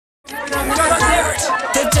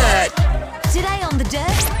The Dirt. Today on The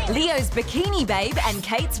Dirt, Leo's bikini babe and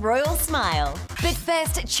Kate's royal smile. But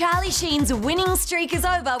first, Charlie Sheen's winning streak is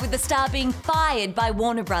over with the star being fired by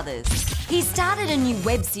Warner Brothers. He started a new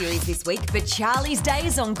web series this week, but Charlie's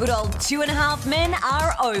days on good old 2.5 Men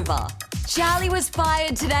are over. Charlie was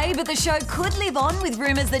fired today, but the show could live on with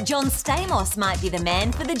rumours that John Stamos might be the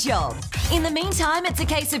man for the job. In the meantime, it's a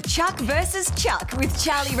case of Chuck versus Chuck, with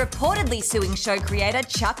Charlie reportedly suing show creator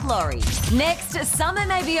Chuck Lorre. Next, summer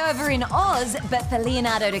may be over in Oz, but for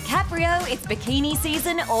Leonardo DiCaprio, it's bikini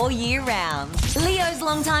season all year round. Leo's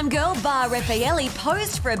longtime girl, Bar Raffaelli,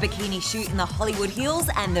 posed for a bikini shoot in the Hollywood Hills,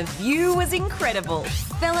 and the view was incredible.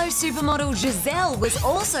 Fellow supermodel Giselle was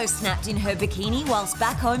also snapped in her bikini whilst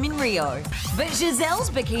back home in Rio. But Giselle's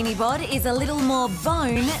bikini bod is a little more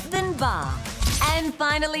bone than bar. And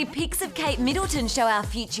finally, pics of Kate Middleton show our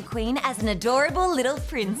future queen as an adorable little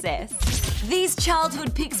princess. These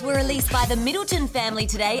childhood pics were released by the Middleton family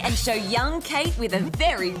today and show young Kate with a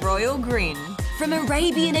very royal grin. From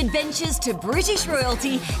Arabian adventures to British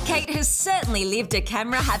royalty, Kate has certainly lived a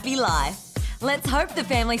camera-happy life. Let's hope the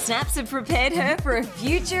family snaps have prepared her for a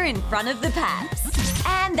future in front of the paps.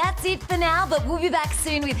 And that's it for now, but we'll be back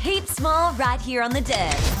soon with heaps more right here on The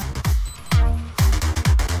Dirt.